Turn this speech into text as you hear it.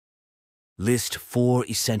List 4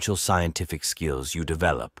 essential scientific skills you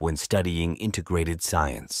develop when studying integrated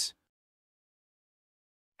science.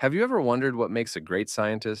 Have you ever wondered what makes a great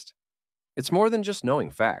scientist? It's more than just knowing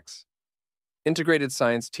facts. Integrated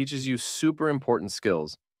science teaches you super important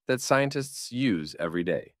skills that scientists use every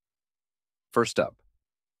day. First up,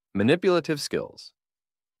 manipulative skills.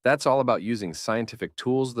 That's all about using scientific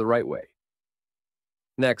tools the right way.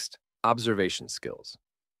 Next, observation skills.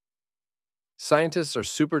 Scientists are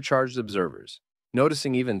supercharged observers,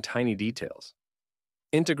 noticing even tiny details.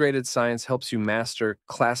 Integrated science helps you master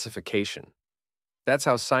classification. That's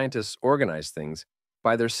how scientists organize things,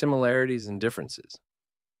 by their similarities and differences.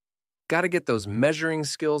 Got to get those measuring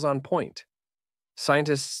skills on point.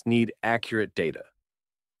 Scientists need accurate data.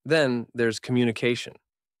 Then there's communication.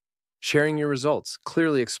 Sharing your results,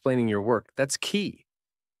 clearly explaining your work, that's key.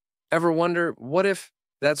 Ever wonder, what if?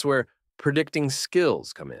 That's where predicting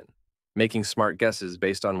skills come in, making smart guesses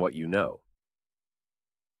based on what you know.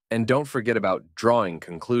 And don't forget about drawing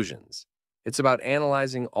conclusions. It's about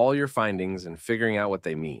analyzing all your findings and figuring out what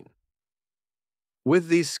they mean. With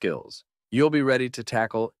these skills, you'll be ready to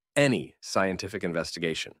tackle any scientific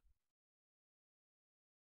investigation.